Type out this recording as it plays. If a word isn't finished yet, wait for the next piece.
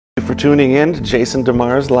for tuning in to Jason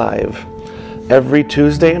DeMars Live. Every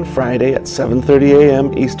Tuesday and Friday at 7:30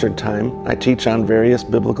 a.m. Eastern Time, I teach on various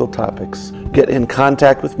biblical topics. Get in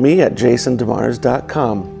contact with me at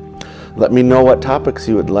jasondemars.com. Let me know what topics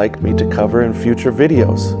you would like me to cover in future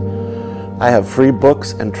videos. I have free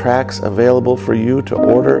books and tracts available for you to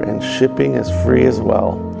order, and shipping is free as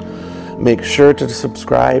well. Make sure to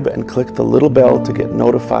subscribe and click the little bell to get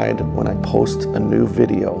notified when I post a new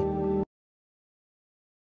video.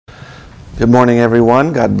 Good morning,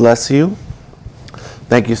 everyone. God bless you.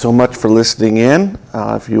 Thank you so much for listening in.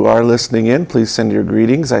 If you are listening in, please send your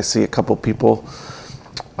greetings. I see a couple people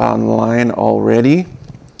online already.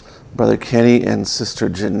 Brother Kenny and Sister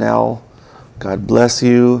Janelle, God bless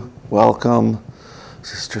you. Welcome.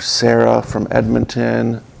 Sister Sarah from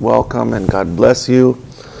Edmonton, welcome and God bless you.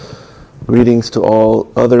 Greetings to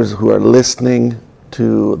all others who are listening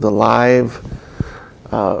to the live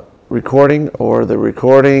recording or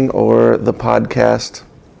the podcast.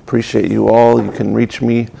 Appreciate you all. You can reach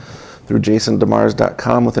me through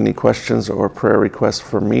jasondemars.com with any questions or prayer requests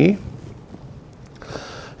for me.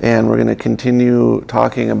 And we're going to continue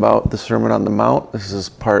talking about the Sermon on the Mount. This is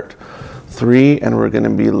part 3, and we're going to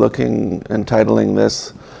be entitling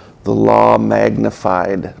this, The Law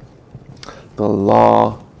Magnified. The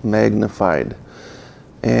Law Magnified.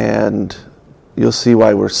 And you'll see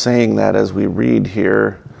why we're saying that as we read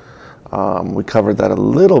here. We covered that a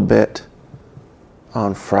little bit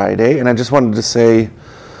on Friday, and I just wanted to say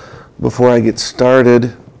before I get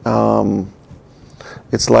started,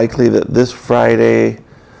 it's likely that this Friday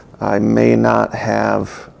I may not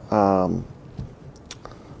have a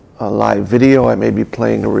live video. I may be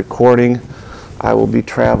playing a recording. I will be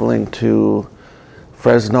traveling to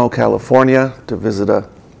Fresno, California to visit a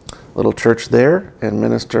little church there and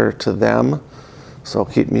minister to them. So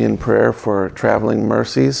keep me in prayer for traveling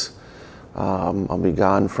mercies. I'll be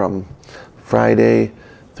gone from Friday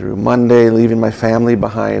through Monday, leaving my family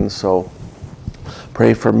behind. So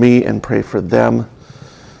pray for me and pray for them.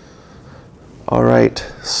 All right,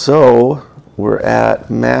 so we're at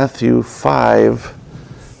Matthew 5,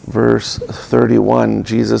 verse 31.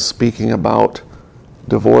 Jesus speaking about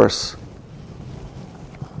divorce.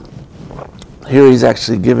 Here he's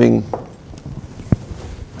actually giving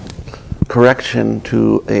correction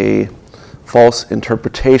to a false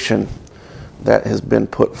interpretation that has been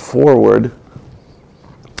put forward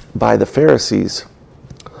by the Pharisees.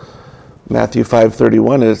 Matthew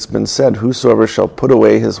 5:31, it's been said, "Whosoever shall put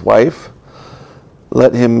away his wife,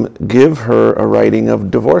 let him give her a writing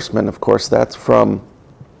of divorcement." Of course, that's from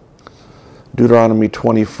Deuteronomy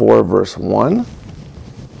 24, verse 1.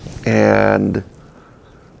 And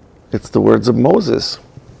it's the words of Moses.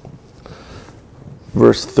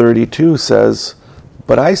 Verse 32 says,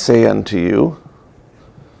 "But I say unto you,"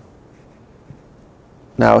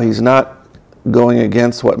 now he's not going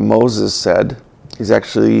against what Moses said. He's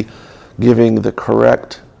actually giving the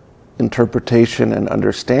correct interpretation and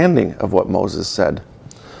understanding of what Moses said.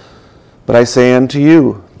 "But I say unto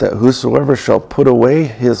you, that whosoever shall put away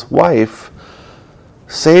his wife,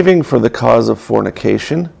 saving for the cause of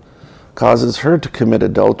fornication, causes her to commit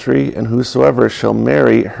adultery, and whosoever shall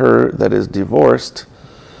marry her that is divorced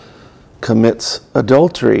commits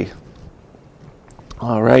adultery."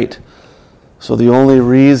 All right. So the only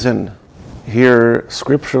reason here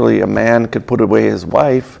scripturally a man could put away his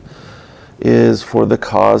wife is for the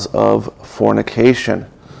cause of fornication.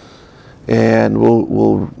 And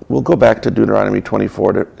we'll go back to Deuteronomy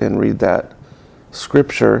 24 and read that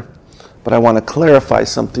scripture. But I want to clarify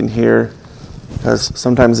something here, because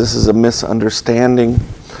sometimes this is a misunderstanding.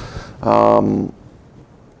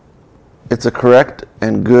 It's a correct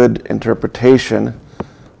and good interpretation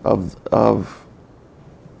of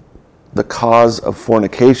the cause of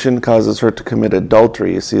fornication causes her to commit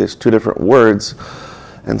adultery. You see, there's two different words.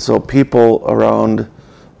 And so people around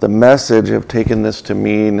the message have taken this to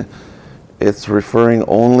mean it's referring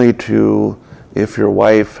only to if your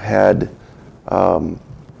wife had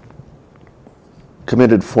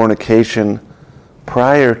committed fornication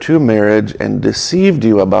prior to marriage and deceived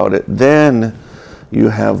you about it, then you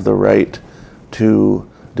have the right to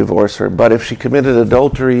divorce her. But if she committed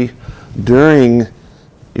adultery during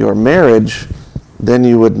your marriage, then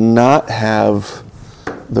you would not have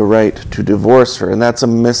the right to divorce her. And that's a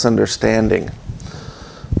misunderstanding.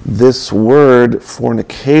 This word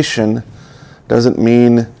fornication doesn't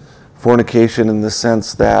mean fornication in the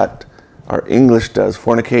sense that our English does.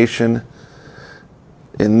 Fornication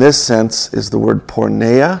in this sense is the word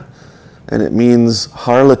porneia, and it means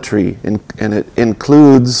harlotry, and it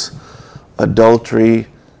includes adultery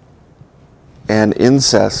and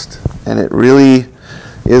incest. And it really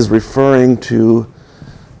is referring to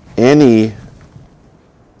any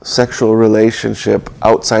sexual relationship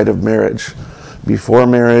outside of marriage. Before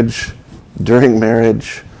marriage, during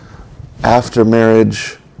marriage, after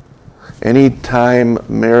marriage, any time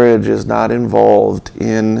marriage is not involved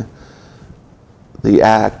in the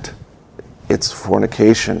act, it's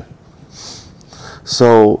fornication.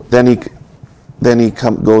 So then he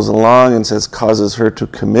goes along and says, causes her to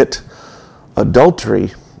commit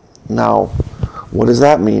adultery. Now, what does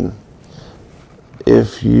that mean?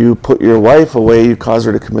 If you put your wife away, you cause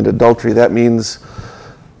her to commit adultery. That means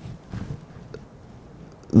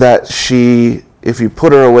that if you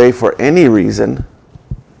put her away for any reason,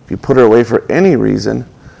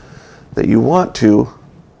 that you want to,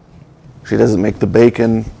 she doesn't make the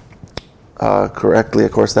bacon correctly.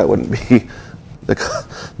 Of course, that wouldn't be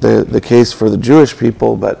the case for the Jewish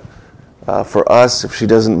people, but for us, if she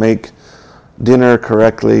doesn't make dinner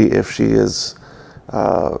correctly, if she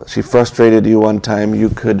frustrated you one time, you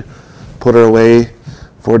could put her away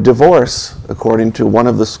for divorce, according to one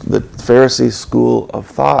of the Pharisee school of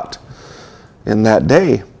thought in that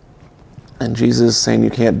day. And Jesus is saying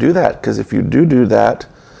you can't do that, because if you do that,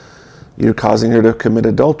 you're causing her to commit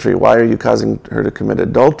adultery. Why are you causing her to commit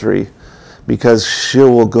adultery? Because she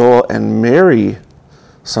will go and marry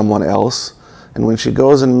someone else. And when she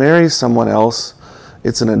goes and marries someone else,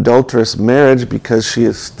 it's an adulterous marriage, because she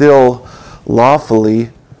is still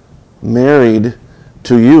lawfully married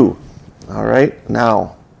to you. All right?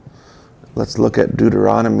 Now, let's look at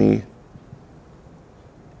Deuteronomy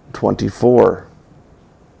 24.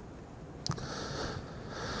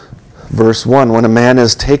 Verse 1, when a man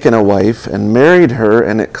has taken a wife and married her,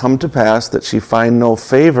 and it come to pass that she find no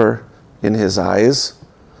favor in his eyes,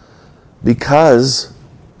 because,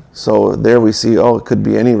 so there we see, it could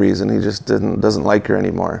be any reason, he just doesn't like her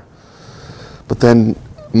anymore. But then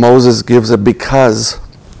Moses gives a because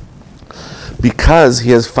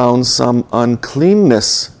he has found some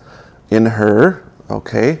uncleanness in her,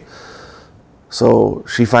 okay? So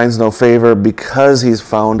she finds no favor because he's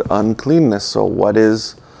found uncleanness. So what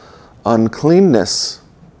is uncleanness?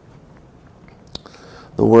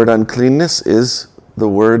 The word uncleanness is the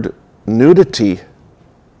word nudity.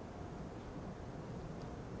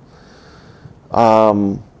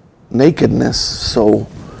 Nakedness. So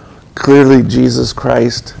clearly Jesus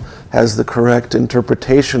Christ has the correct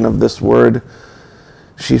interpretation of this word.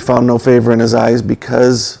 She found no favor in his eyes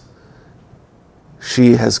because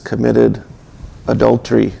she has committed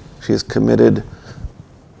adultery. She has committed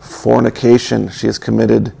fornication. She has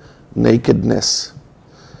committed nakedness.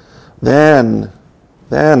 Then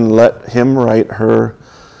let him write her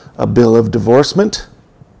a bill of divorcement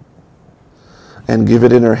and give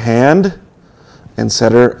it in her hand and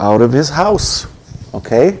set her out of his house.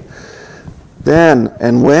 Okay?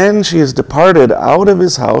 And when she is departed out of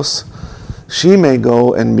his house, she may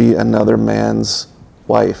go and be another man's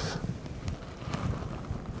wife.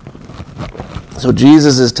 So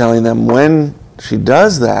Jesus is telling them when she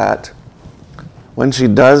does that, when she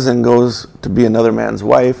does and goes to be another man's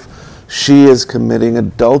wife, she is committing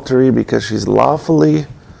adultery because she's lawfully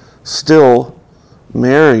still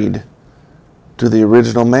married to the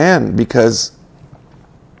original man, because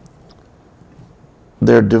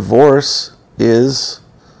their divorce is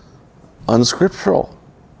unscriptural.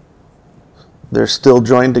 They're still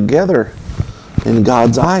joined together in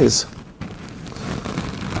God's eyes.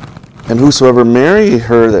 And whosoever marry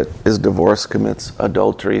her that is divorced commits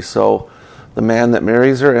adultery. So the man that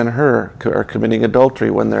marries her and her are committing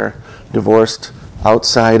adultery when they're divorced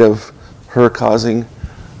outside of her causing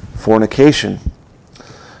fornication.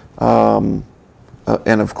 And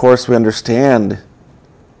of course we understand,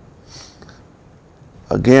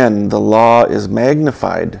 again, the law is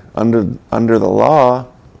magnified. Under the law,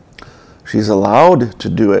 she's allowed to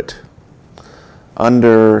do it.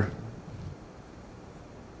 Under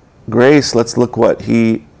grace, let's look what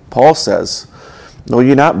Paul says. Know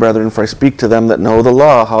ye not, brethren, for I speak to them that know the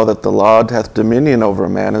law, how that the law hath dominion over a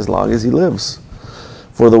man as long as he lives.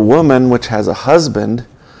 For the woman which has a husband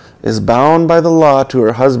is bound by the law to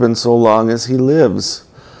her husband so long as he lives.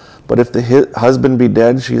 But if the husband be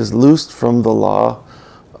dead, she is loosed from the law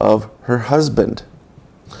of her husband.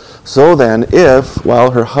 So then, if,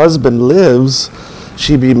 while her husband lives,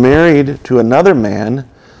 she be married to another man,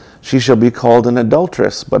 she shall be called an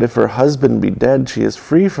adulteress. But if her husband be dead, she is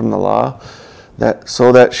free from the law,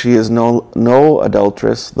 so that she is no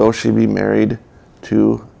adulteress, though she be married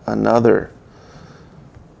to another.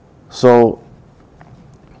 So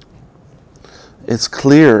it's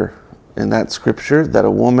clear in that scripture that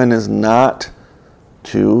a woman is not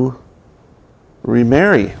to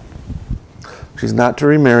remarry. She's not to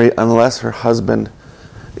remarry unless her husband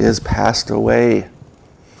is passed away.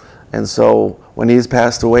 And so when he's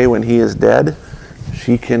passed away, when he is dead,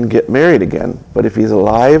 she can get married again. But if he's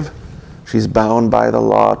alive, she's bound by the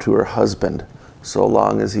law to her husband so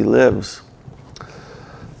long as he lives.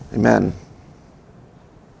 Amen.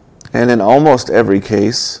 And in almost every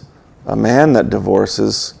case, a man that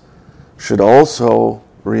divorces should also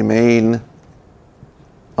remain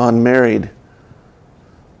unmarried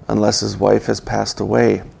unless his wife has passed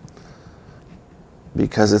away,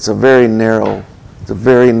 because it's a very narrow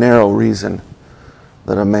reason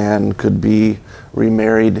that a man could be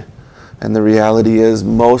remarried. And the reality is,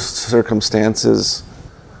 most circumstances,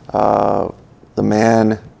 the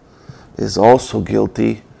man is also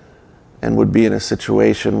guilty and would be in a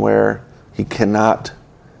situation where he cannot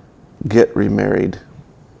get remarried.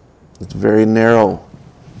 It's very narrow.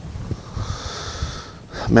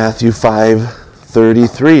 Matthew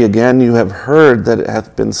 5:33, again, you have heard that it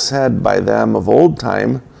hath been said by them of old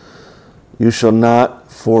time, you shall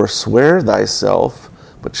not forswear thyself,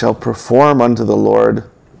 but shall perform unto the Lord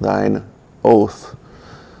thine oath.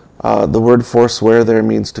 The word forswear there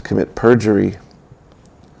means to commit perjury.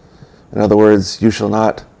 In other words, you shall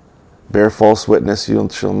not bear false witness, you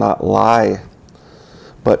shall not lie,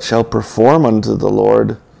 but shall perform unto the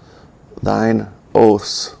Lord thine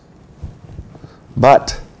oaths.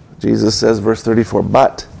 But, Jesus says, verse 34,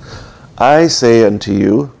 but I say unto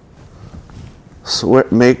you, swear,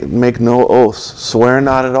 make no oaths, swear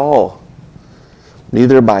not at all,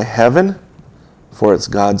 neither by heaven, for it's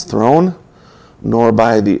God's throne, nor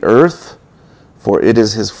by the earth, for it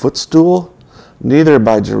is his footstool, neither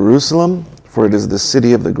by Jerusalem, for it is the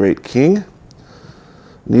city of the great King.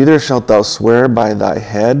 Neither shalt thou swear by thy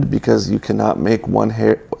head, because you cannot make one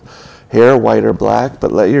hair white or black,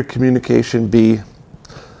 but let your communication be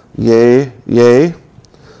yea, yea,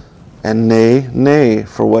 and nay, nay,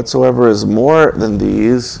 for whatsoever is more than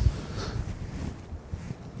these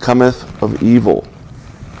cometh of evil.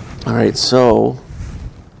 All right, so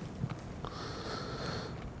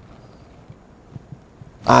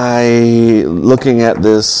looking at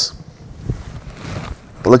this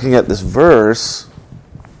verse,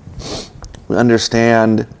 we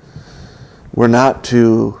understand we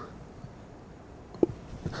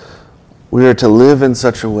are to live in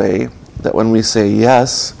such a way that when we say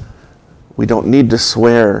yes, we don't need to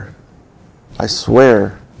swear. I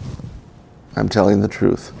swear I'm telling the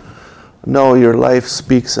truth. No, your life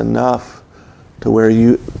speaks enough to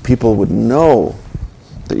where people would know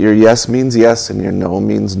that your yes means yes and your no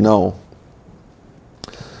means no.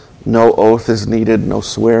 No oath is needed, no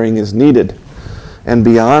swearing is needed. And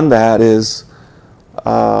beyond that is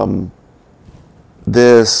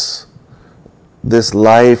this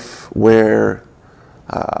life where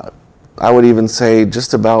I would even say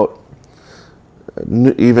just about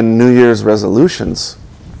even New Year's resolutions.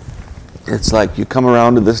 It's like you come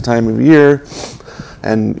around to this time of year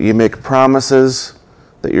and you make promises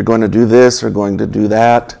that you're going to do this or going to do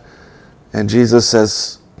that. And Jesus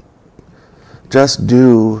says, just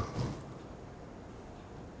do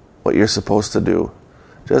what you're supposed to do.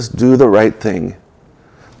 Just do the right thing.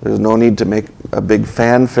 There's no need to make a big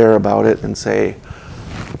fanfare about it and say,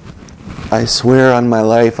 I swear on my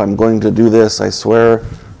life I'm going to do this. I swear.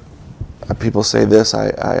 People say this.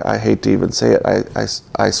 I hate to even say it.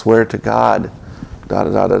 I swear to God. Da da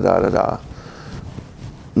da da da da da.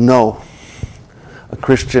 No. A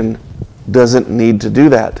Christian doesn't need to do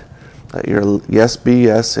that. Let your yes be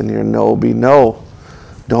yes and your no be no.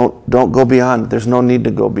 Don't go beyond. There's no need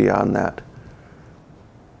to go beyond that.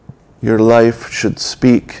 Your life should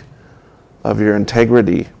speak of your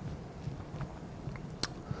integrity.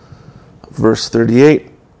 Verse 38,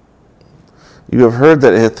 you have heard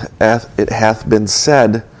that it hath been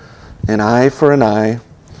said, an eye for an eye,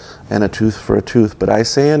 and a tooth for a tooth. But I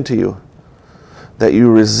say unto you, that you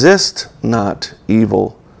resist not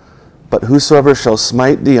evil, but whosoever shall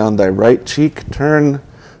smite thee on thy right cheek, turn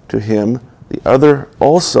to him the other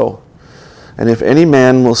also. And if any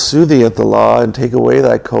man will sue thee at the law, and take away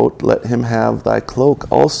thy coat, let him have thy cloak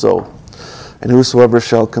also. And whosoever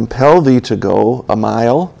shall compel thee to go a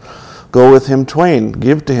mile, go with him twain.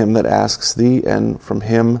 Give to him that asks thee, and from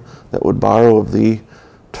him that would borrow of thee,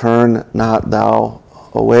 turn not thou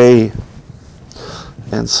away.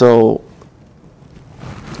 And so,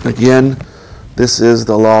 again, this is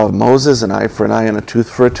the law of Moses, an eye for an eye and a tooth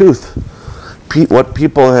for a tooth. What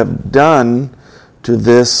people have done to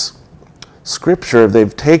this scripture,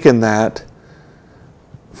 they've taken that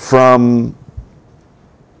from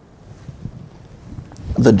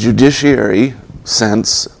the judiciary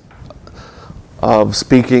sense of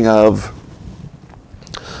speaking of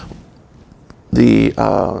the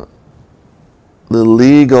the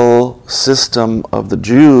legal system of the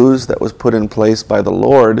Jews that was put in place by the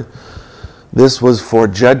Lord, this was for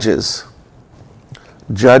judges.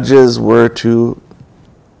 Judges were to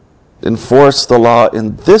enforce the law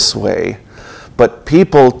in this way, but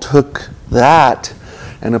people took that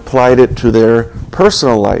and applied it to their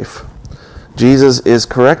personal life. Jesus is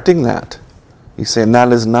correcting that. He's saying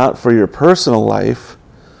that is not for your personal life.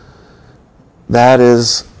 That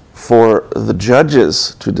is for the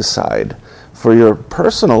judges to decide. For your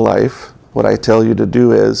personal life, what I tell you to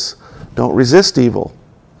do is don't resist evil.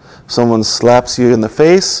 If someone slaps you in the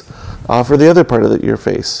face, offer the other part of your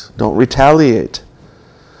face. Don't retaliate.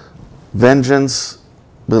 Vengeance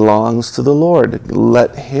belongs to the Lord.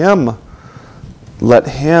 Let Him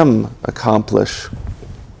accomplish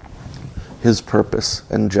His purpose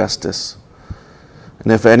and justice.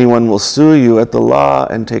 And if anyone will sue you at the law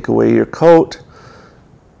and take away your coat,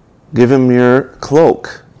 give him your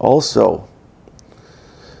cloak also.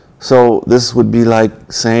 So this would be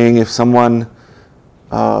like saying if someone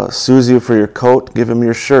sues you for your coat, give him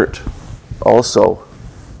your shirt also.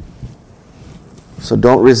 So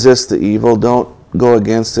don't resist the evil. Don't go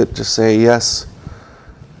against it. Just say yes.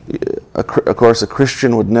 Of course, a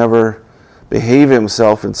Christian would never behave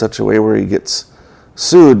himself in such a way where he gets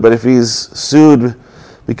sued. But if he's sued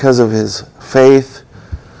because of his faith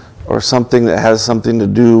or something that has something to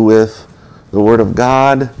do with the Word of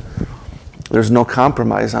God, there's no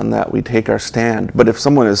compromise on that. We take our stand. But if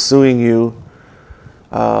someone is suing you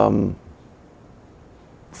for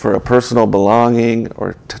a personal belonging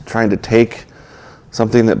or trying to take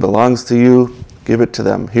something that belongs to you, give it to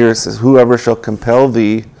them. Here it says, whoever shall compel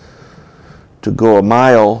thee to go a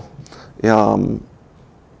mile.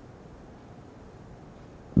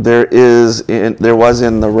 There was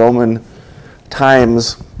in the Roman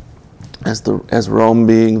times, as Rome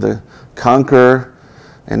being the conqueror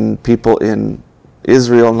and people in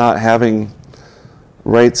Israel not having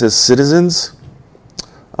rights as citizens,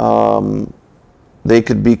 they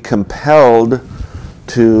could be compelled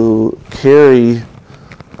to carry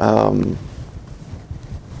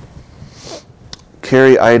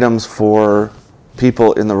items for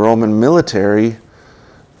people in the Roman military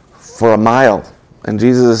for a mile. And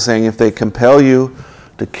Jesus is saying if they compel you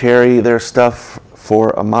to carry their stuff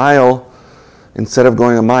for a mile, instead of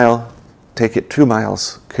going a mile, take it 2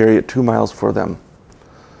 miles. Carry it 2 miles for them.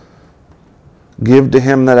 Give to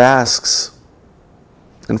him that asks,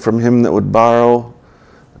 and from him that would borrow,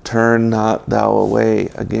 turn not thou away.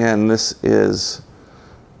 Again, this is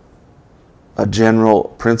a general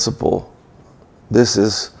principle. This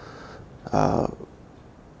is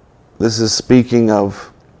speaking of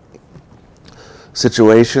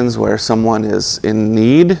situations where someone is in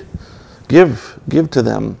need. Give to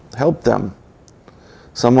them, help them.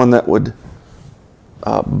 Someone that would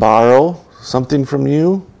borrow something from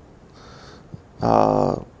you,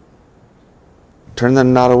 turn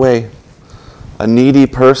them not away. A needy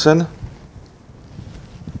person,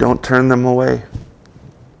 don't turn them away.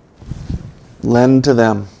 Lend to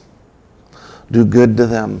them. Do good to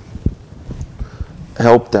them.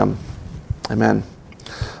 Help them. Amen.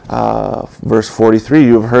 Verse 43,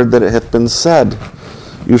 you have heard that it hath been said,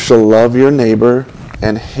 you shall love your neighbor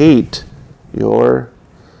and hate your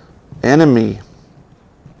enemy.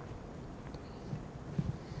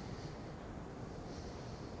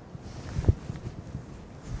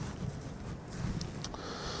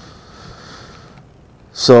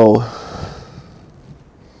 So,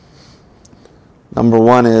 number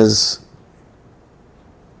one is,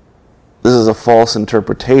 this is a false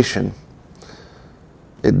interpretation.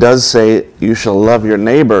 It does say you shall love your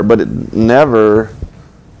neighbor, but it never,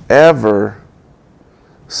 ever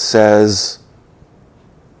says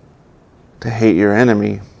to hate your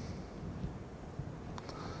enemy.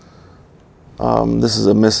 This is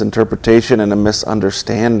a misinterpretation and a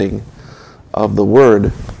misunderstanding of the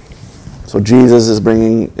word. So Jesus is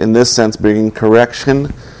bringing, in this sense, bringing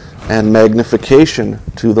correction and magnification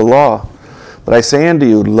to the law. But I say unto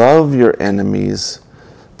you, love your enemies,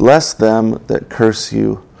 bless them that curse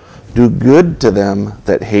you, do good to them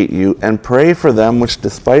that hate you, and pray for them which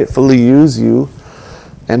despitefully use you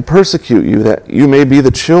and persecute you, that you may be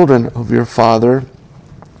the children of your Father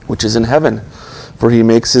which is in heaven. For he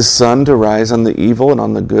makes his sun to rise on the evil and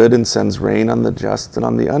on the good, and sends rain on the just and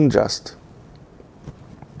on the unjust.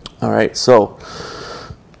 All right, so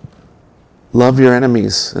love your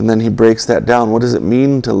enemies. And then he breaks that down. What does it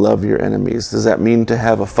mean to love your enemies? Does that mean to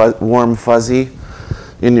have a warm fuzzy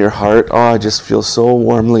in your heart? Oh, I just feel so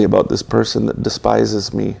warmly about this person that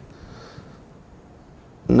despises me.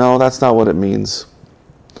 No, that's not what it means.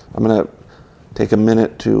 I'm going to take a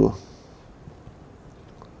minute to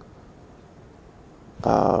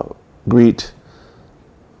greet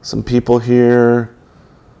some people here.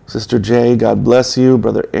 Sister Jay, God bless you.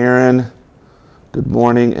 Brother Aaron, good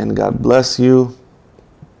morning and God bless you.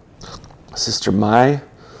 Sister Mai,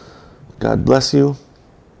 God bless you.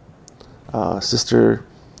 Sister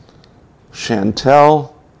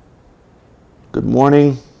Chantel, good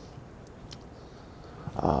morning.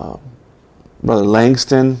 Brother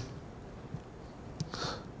Langston,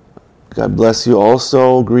 God bless you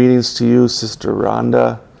also. Greetings to you, Sister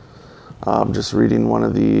Rhonda. I'm just reading one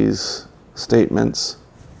of these statements.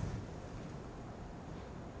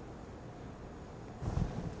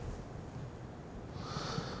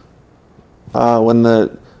 When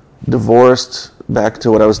the divorced, back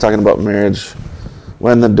to what I was talking about marriage,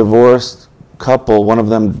 when the divorced couple, one of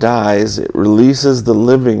them dies, it releases the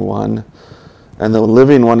living one, and the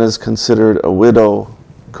living one is considered a widow,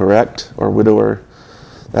 correct? Or widower.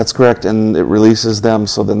 That's correct, and it releases them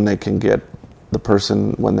so then they can get the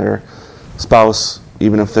person when their spouse,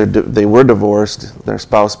 even if they were divorced, their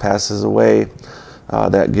spouse passes away,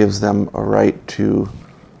 that gives them a right to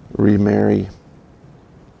remarry.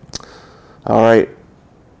 All right,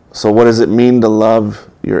 so what does it mean to love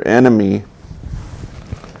your enemy?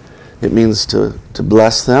 It means to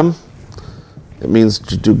bless them. It means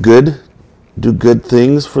to do good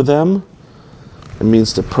things for them. It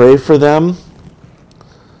means to pray for them.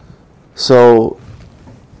 So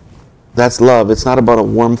that's love. It's not about a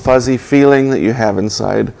warm, fuzzy feeling that you have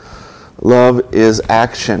inside. Love is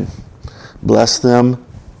action. Bless them,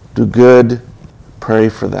 do good, pray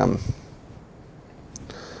for them.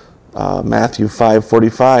 Matthew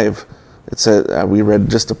 5:45, it said, we read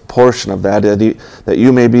just a portion of that, that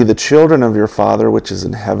you may be the children of your Father which is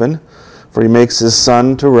in heaven, for he makes his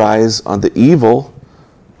sun to rise on the evil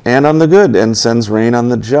and on the good, and sends rain on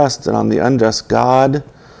the just and on the unjust. God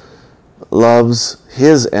loves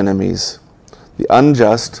his enemies. The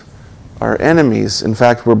unjust are enemies. In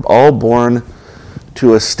fact, we're all born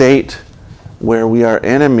to a state where we are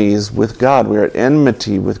enemies with God. We are at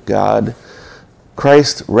enmity with God.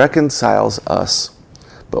 Christ reconciles us,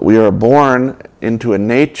 but we are born into a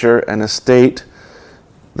nature and a state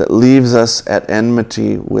that leaves us at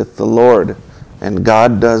enmity with the Lord. And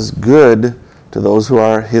God does good to those who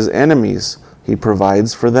are his enemies. He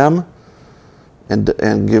provides for them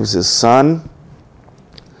and gives his son,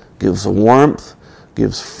 gives warmth,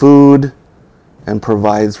 gives food, and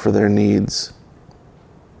provides for their needs.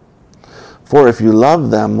 For if you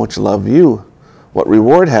love them which love you, what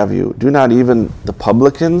reward have you? Do not even the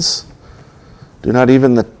publicans, do not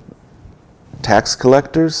even the tax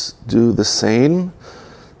collectors do the same?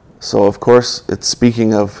 So, of course, it's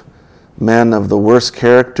speaking of men of the worst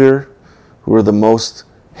character who were the most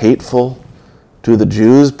hateful to the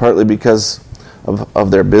Jews, partly because of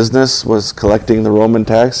their business was collecting the Roman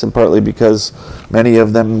tax, and partly because many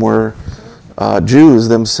of them were Jews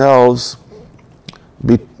themselves,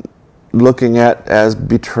 looking at as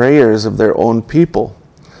betrayers of their own people.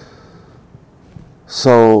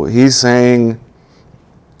 So he's saying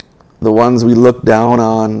the ones we look down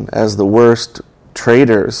on as the worst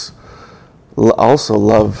traitors also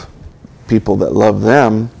love people that love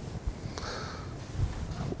them.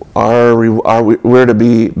 We're to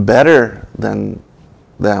be better than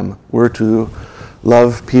them. We're to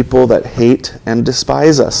love people that hate and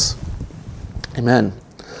despise us. Amen.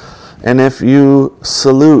 And if you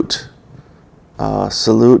salute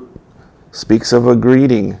speaks of a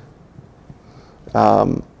greeting.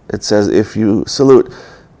 It says, if you salute,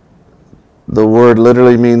 the word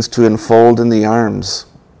literally means to enfold in the arms,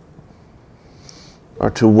 or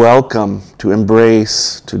to welcome, to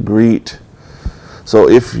embrace, to greet. So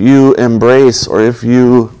if you embrace, or if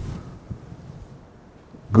you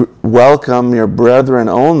welcome your brethren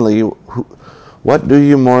only, what do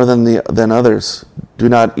you more than others? Do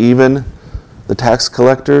not even the tax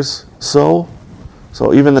collectors so?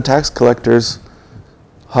 So even the tax collectors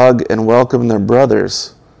hug and welcome their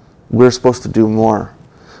brothers. We're supposed to do more.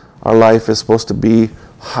 Our life is supposed to be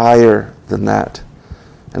higher than that.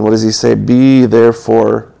 And what does he say? Be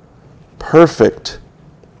therefore perfect,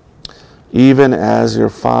 even as your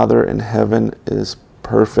Father in heaven is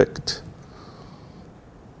perfect.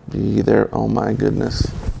 Be there, oh my goodness.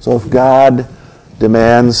 So if God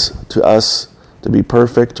demands to us to be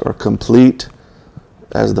perfect or complete,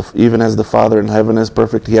 even as the Father in heaven is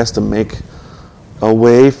perfect, he has to make a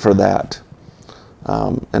way for that.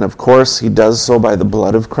 And of course, he does so by the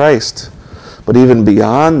blood of Christ. But even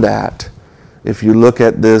beyond that, if you look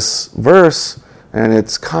at this verse and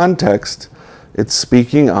its context, it's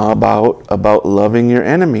speaking about loving your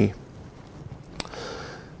enemy.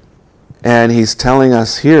 And he's telling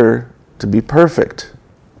us here to be perfect.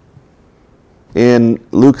 In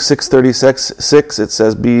Luke 6:36, it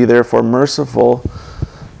says, "Be therefore merciful,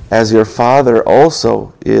 as your Father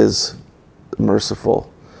also is merciful."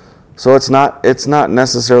 So it's not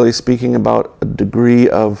necessarily speaking about a degree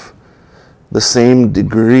of the same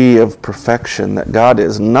degree of perfection that God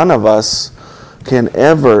is. None of us can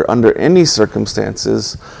ever, under any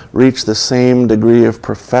circumstances, reach the same degree of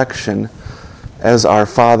perfection as our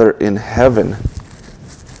Father in heaven.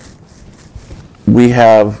 We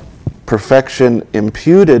have perfection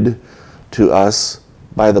imputed to us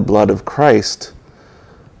by the blood of Christ.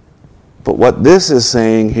 But what this is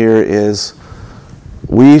saying here is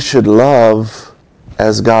we should love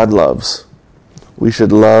as God loves. We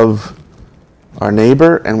should love our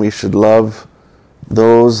neighbor, and we should love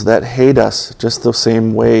those that hate us just the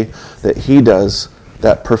same way that He does.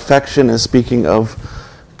 That perfection is speaking of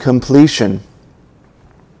completion.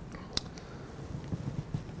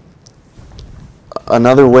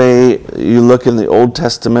 Another way you look in the Old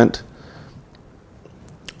Testament,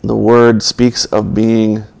 the word speaks of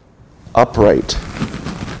being upright.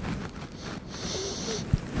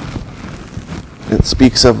 It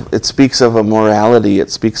speaks of a morality, it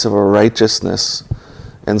speaks of a righteousness.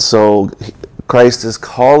 And so Christ is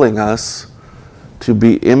calling us to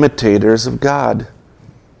be imitators of God,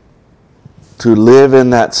 to live in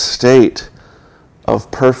that state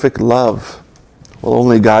of perfect love. Well,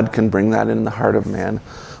 only God can bring that in the heart of man.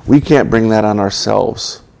 We can't bring that on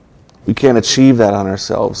ourselves. We can't achieve that on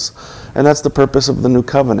ourselves. And that's the purpose of the new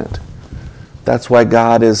covenant. That's why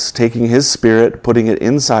God is taking His Spirit, putting it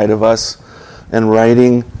inside of us, and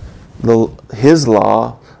writing His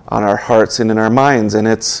law on our hearts and in our minds. And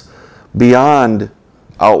it's beyond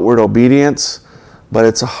outward obedience, but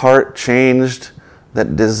it's a heart changed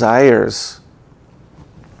that desires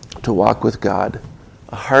to walk with God.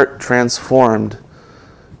 A heart transformed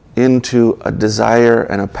into a desire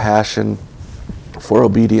and a passion for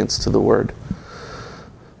obedience to the Word.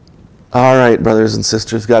 All right, brothers and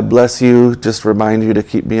sisters, God bless you. Just remind you to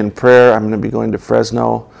keep me in prayer. I'm going to be going to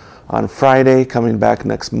Fresno on Friday, coming back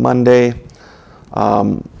next Monday.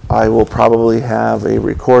 I will probably have a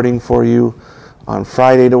recording for you on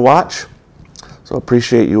Friday to watch. So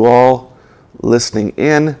appreciate you all listening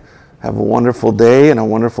in. Have a wonderful day and a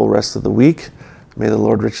wonderful rest of the week. May the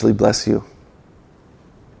Lord richly bless you.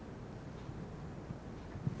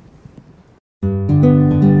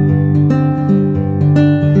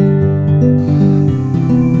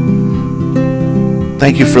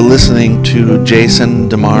 Thank you for listening to Jason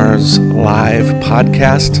DeMar's live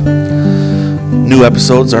podcast. New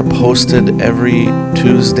episodes are posted every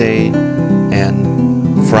Tuesday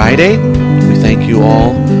and Friday. We thank you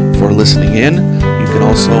all for listening in. You can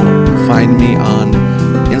also find me on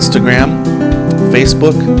Instagram,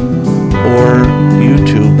 Facebook, or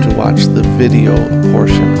YouTube to watch the video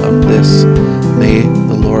portion of this. May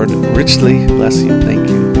the Lord richly bless you. Thank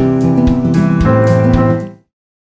you.